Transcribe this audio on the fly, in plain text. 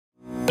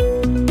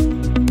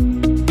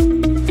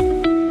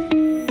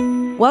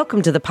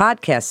Welcome to the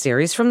podcast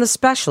series from the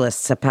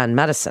specialists at Penn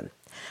Medicine.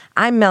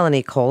 I'm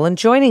Melanie Cole, and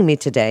joining me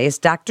today is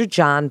Dr.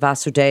 John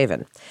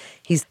Vasudevan.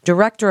 He's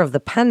director of the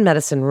Penn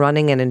Medicine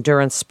Running and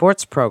Endurance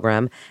Sports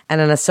Program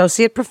and an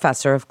associate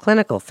professor of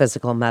clinical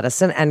physical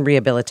medicine and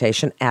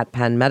rehabilitation at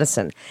Penn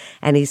Medicine.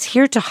 And he's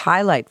here to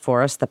highlight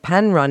for us the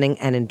Penn Running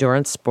and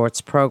Endurance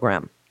Sports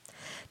Program.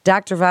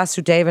 Dr.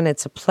 Vasudevan,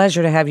 it's a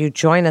pleasure to have you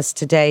join us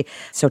today.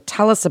 So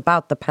tell us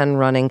about the Penn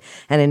Running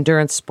and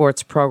Endurance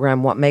Sports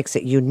Program, what makes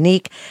it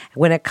unique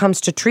when it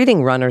comes to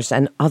treating runners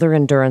and other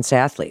endurance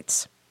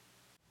athletes.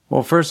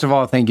 Well, first of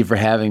all, thank you for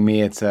having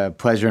me. It's a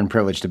pleasure and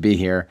privilege to be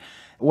here.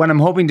 What I'm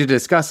hoping to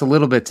discuss a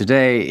little bit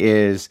today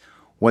is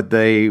what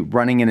the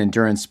Running and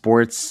Endurance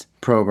Sports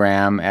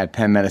Program at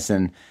Penn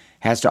Medicine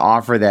has to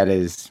offer that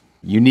is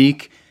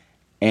unique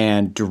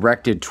and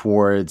directed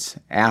towards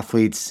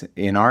athletes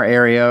in our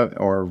area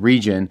or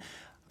region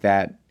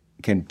that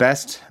can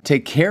best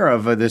take care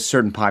of this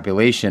certain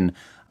population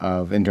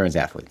of endurance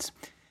athletes.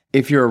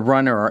 If you're a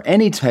runner or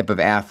any type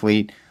of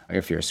athlete,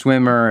 if you're a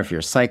swimmer, if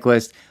you're a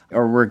cyclist,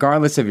 or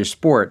regardless of your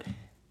sport,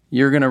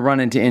 you're going to run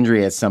into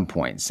injury at some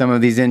point. Some of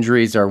these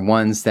injuries are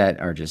ones that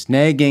are just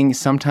nagging,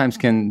 sometimes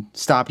can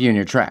stop you in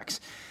your tracks.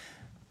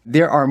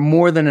 There are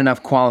more than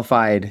enough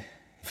qualified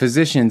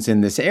physicians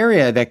in this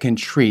area that can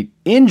treat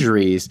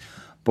injuries,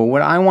 but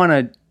what I want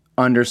to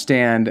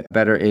understand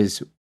better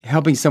is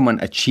helping someone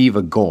achieve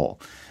a goal.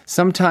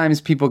 Sometimes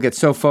people get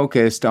so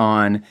focused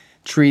on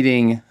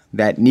treating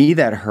that knee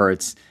that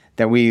hurts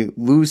that we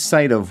lose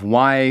sight of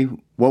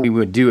what we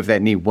would do if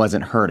that knee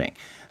wasn't hurting.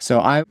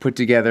 So I put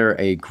together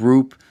a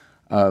group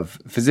of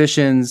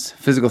physicians,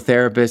 physical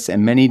therapists,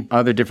 and many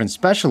other different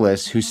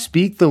specialists who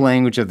speak the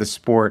language of the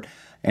sport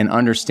and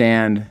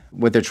understand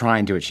what they're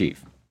trying to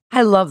achieve.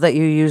 I love that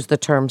you use the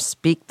term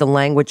speak the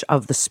language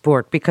of the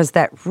sport because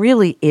that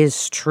really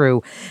is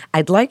true.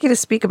 I'd like you to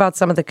speak about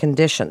some of the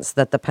conditions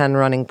that the Penn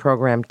Running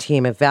Program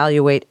team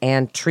evaluate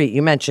and treat.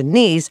 You mentioned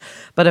knees,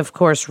 but of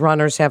course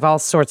runners have all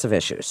sorts of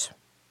issues.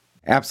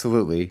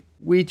 Absolutely.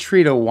 We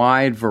treat a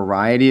wide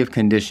variety of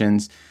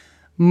conditions,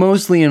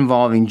 mostly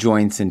involving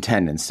joints and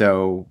tendons.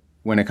 So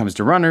when it comes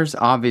to runners,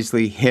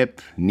 obviously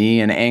hip, knee,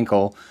 and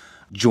ankle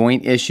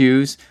joint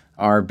issues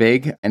are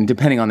big. And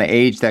depending on the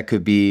age, that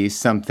could be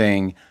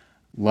something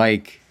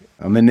like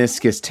a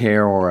meniscus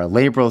tear or a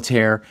labral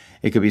tear.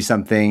 It could be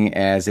something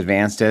as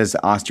advanced as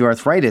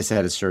osteoarthritis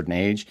at a certain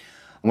age.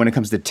 When it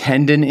comes to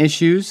tendon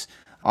issues,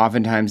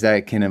 oftentimes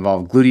that can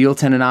involve gluteal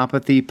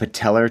tendinopathy,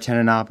 patellar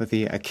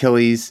tendinopathy,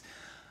 Achilles,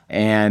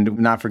 and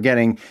not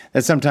forgetting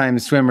that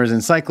sometimes swimmers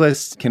and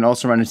cyclists can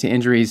also run into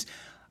injuries,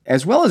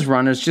 as well as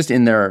runners just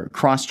in their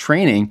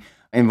cross-training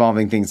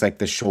involving things like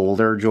the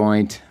shoulder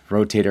joint,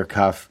 rotator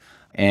cuff,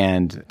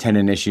 and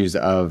tendon issues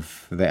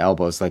of the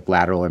elbows like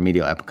lateral or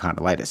medial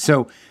epicondylitis.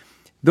 So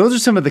those are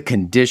some of the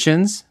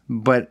conditions,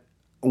 but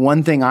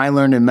one thing I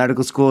learned in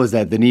medical school is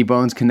that the knee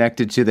bone's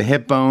connected to the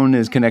hip bone,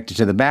 is connected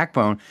to the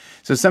backbone.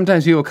 So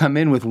sometimes people come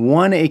in with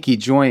one achy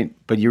joint,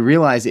 but you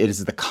realize it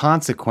is the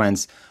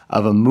consequence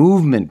of a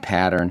movement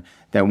pattern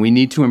that we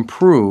need to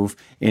improve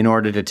in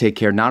order to take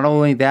care of not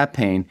only that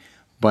pain,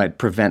 but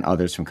prevent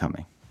others from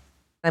coming.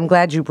 I'm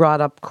glad you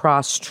brought up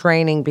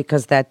cross-training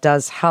because that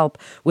does help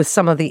with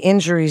some of the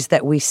injuries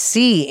that we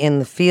see in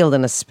the field,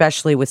 and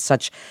especially with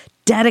such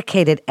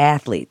dedicated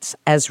athletes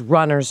as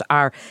runners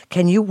are.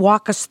 Can you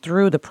walk us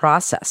through the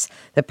process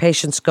that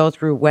patients go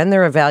through when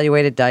they're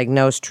evaluated,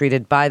 diagnosed,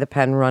 treated by the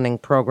Penn Running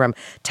Program?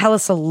 Tell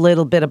us a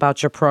little bit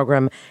about your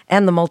program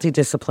and the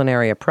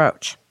multidisciplinary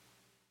approach.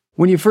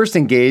 When you first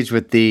engage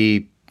with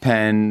the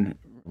Penn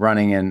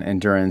Running and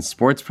Endurance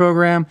Sports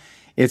Program,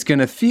 it's going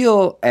to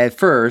feel at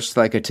first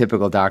like a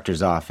typical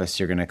doctor's office.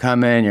 You're going to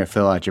come in, you'll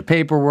fill out your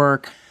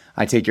paperwork,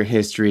 I take your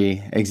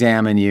history,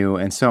 examine you,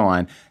 and so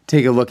on.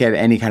 Take a look at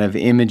any kind of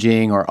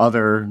imaging or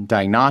other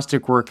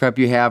diagnostic workup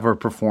you have, or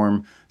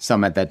perform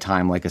some at that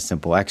time like a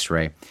simple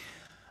x-ray.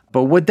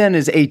 But what then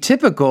is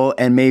atypical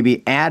and maybe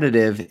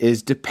additive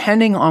is,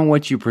 depending on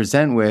what you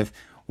present with,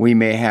 we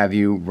may have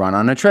you run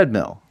on a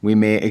treadmill. We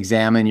may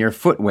examine your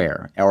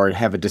footwear or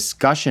have a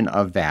discussion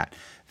of that.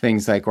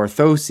 Things like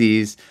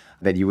orthoses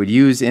that you would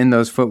use in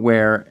those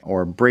footwear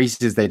or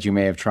braces that you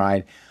may have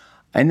tried.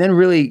 And then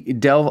really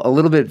delve a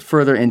little bit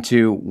further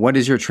into what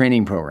is your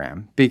training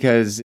program,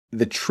 because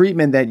the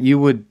treatment that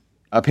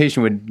a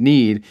patient would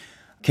need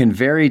can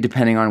vary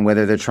depending on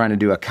whether they're trying to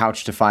do a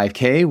couch to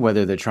 5K,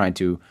 whether they're trying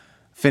to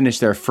finish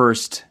their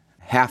first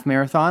half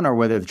marathon, or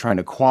whether they're trying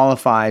to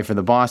qualify for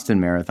the Boston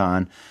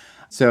Marathon.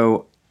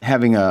 So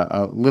having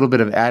a little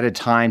bit of added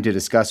time to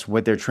discuss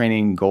what their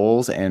training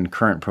goals and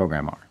current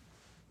program are.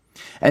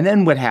 And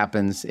then what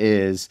happens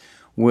is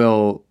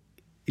we'll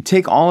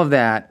take all of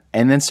that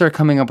and then start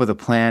coming up with a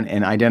plan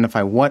and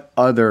identify what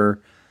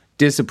other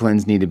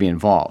disciplines need to be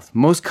involved.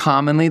 Most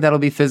commonly, that'll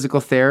be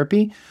physical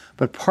therapy,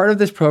 but part of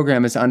this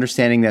program is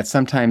understanding that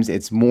sometimes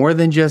it's more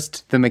than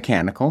just the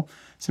mechanical.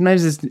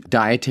 Sometimes it's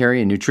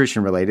dietary and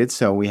nutrition related,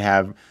 so we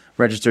have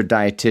registered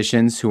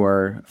dietitians who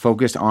are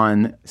focused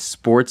on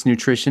sports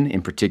nutrition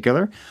in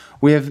particular.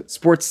 We have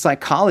sports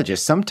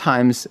psychologists.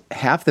 Sometimes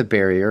half the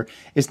barrier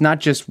is not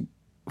just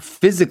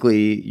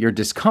physically your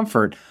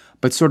discomfort,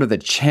 but sort of the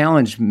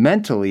challenge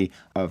mentally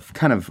of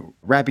kind of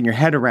wrapping your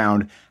head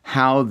around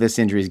how this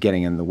injury is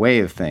getting in the way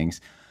of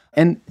things.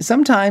 And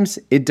sometimes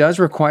it does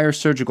require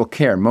surgical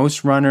care.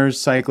 Most runners,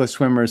 cyclists,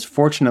 swimmers,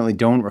 fortunately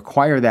don't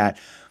require that.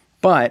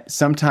 But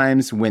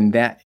sometimes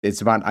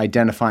it's about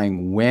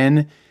identifying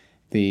when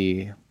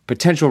the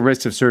potential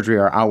risks of surgery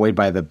are outweighed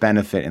by the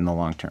benefit in the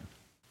long term.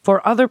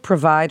 For other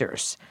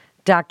providers,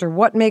 Doctor,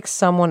 what makes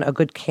someone a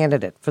good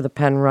candidate for the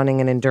Penn Running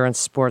and Endurance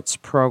Sports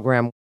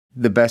Program?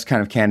 The best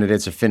kind of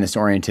candidates are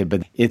fitness-oriented,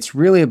 but it's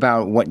really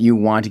about what you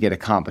want to get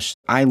accomplished.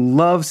 I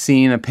love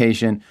seeing a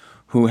patient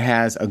who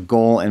has a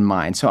goal in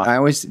mind. So I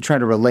always try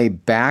to relay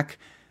back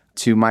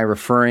to my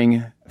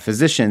referring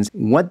physicians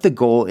what the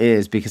goal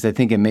is, because I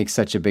think it makes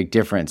such a big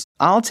difference.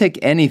 I'll take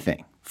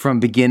anything from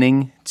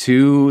beginning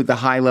to the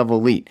high-level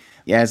elite,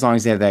 as long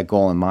as they have that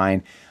goal in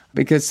mind.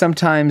 Because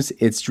sometimes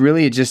it's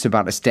really just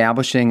about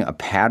establishing a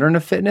pattern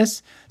of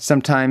fitness.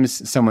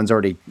 Sometimes someone's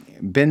already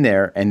been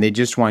there and they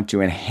just want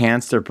to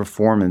enhance their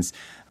performance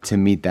to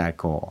meet that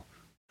goal.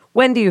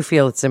 When do you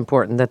feel it's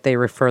important that they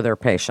refer their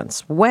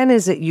patients? When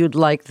is it you'd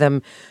like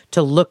them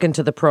to look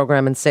into the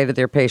program and say to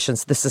their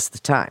patients, this is the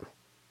time?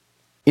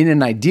 In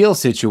an ideal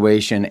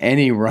situation,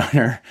 any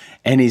runner,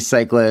 any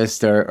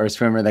cyclist or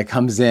swimmer that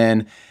comes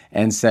in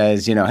and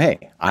says,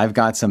 hey, I've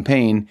got some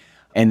pain,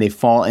 and they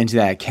fall into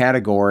that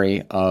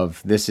category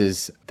of this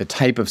is the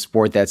type of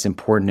sport that's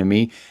important to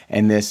me,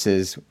 and this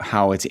is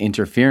how it's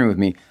interfering with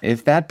me.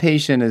 If that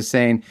patient is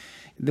saying,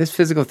 this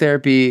physical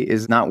therapy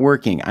is not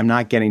working, I'm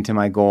not getting to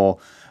my goal,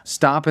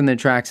 stop in their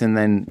tracks and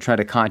then try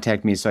to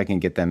contact me so I can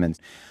get them in.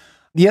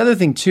 The other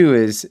thing, too,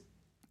 is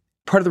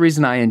part of the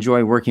reason I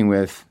enjoy working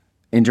with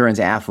endurance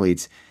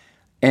athletes,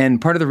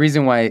 and part of the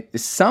reason why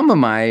some of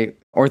my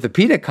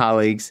orthopedic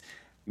colleagues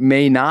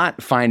may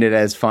not find it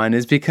as fun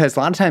is because a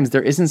lot of times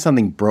there isn't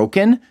something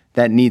broken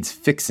that needs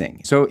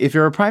fixing. So if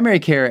you're a primary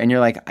care and you're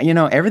like,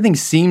 everything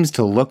seems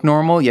to look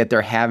normal, yet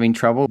they're having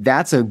trouble,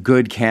 that's a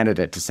good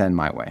candidate to send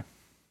my way.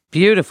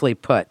 Beautifully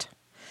put.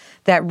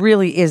 That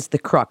really is the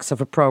crux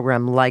of a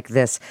program like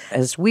this.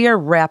 As we are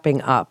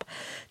wrapping up,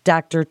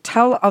 Doctor,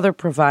 tell other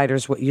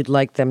providers what you'd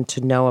like them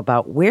to know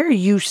about where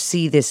you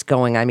see this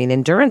going. I mean,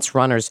 endurance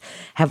runners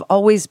have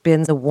always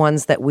been the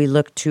ones that we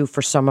look to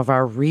for some of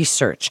our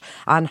research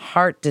on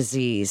heart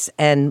disease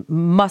and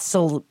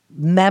muscle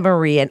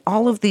memory and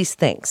all of these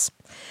things.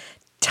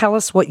 Tell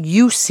us what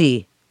you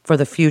see for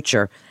the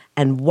future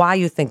and why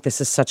you think this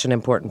is such an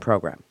important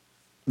program.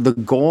 The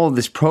goal of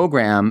this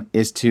program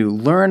is to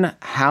learn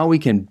how we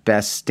can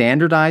best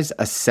standardize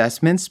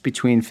assessments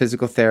between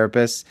physical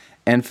therapists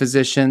and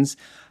physicians,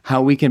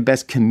 how we can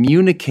best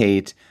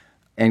communicate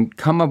and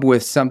come up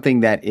with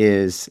something that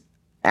is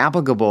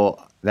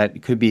applicable,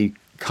 that could be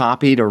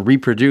copied or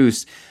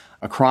reproduced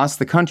across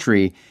the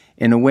country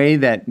in a way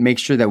that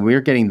makes sure that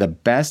we're getting the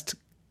best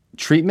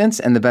treatments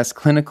and the best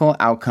clinical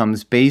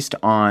outcomes based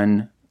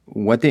on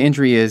what the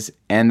injury is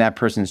and that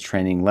person's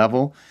training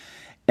level.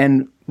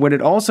 And what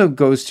it also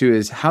goes to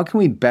is how can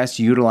we best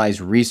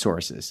utilize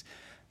resources?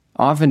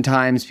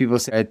 Oftentimes people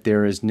say that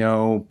there is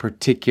no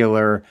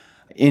particular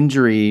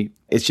injury,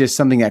 it's just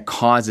something that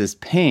causes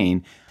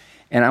pain.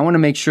 And I want to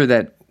make sure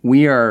that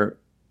we are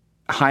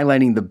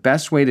highlighting the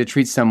best way to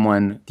treat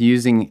someone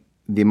using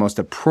the most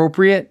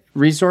appropriate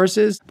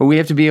resources, but we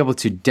have to be able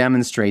to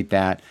demonstrate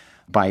that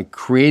by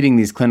creating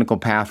these clinical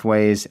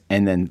pathways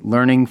and then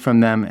learning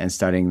from them and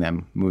studying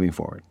them moving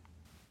forward.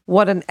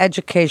 What an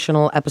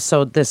educational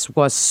episode this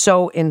was.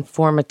 So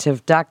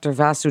informative. Dr.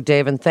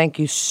 Vasudevan, thank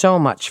you so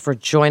much for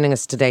joining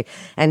us today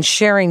and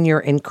sharing your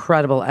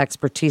incredible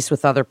expertise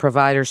with other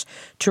providers.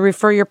 To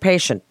refer your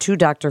patient to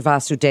Dr.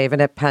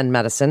 Vasudevan at Penn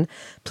Medicine,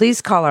 please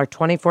call our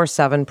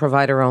 24/7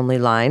 provider-only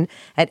line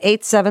at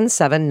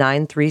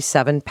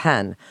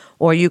 877-937-PENN,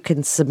 or you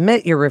can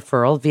submit your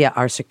referral via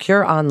our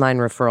secure online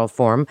referral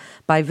form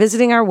by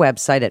visiting our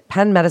website at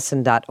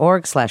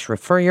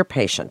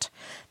pennmedicine.org/referyourpatient.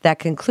 That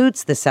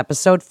concludes this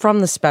episode from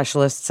the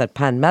specialists at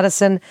Penn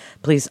Medicine.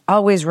 Please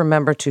always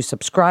remember to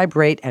subscribe,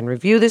 rate, and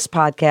review this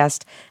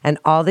podcast and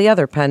all the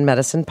other Penn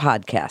Medicine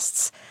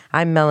podcasts.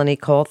 I'm Melanie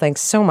Cole.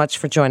 Thanks so much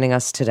for joining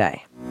us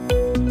today.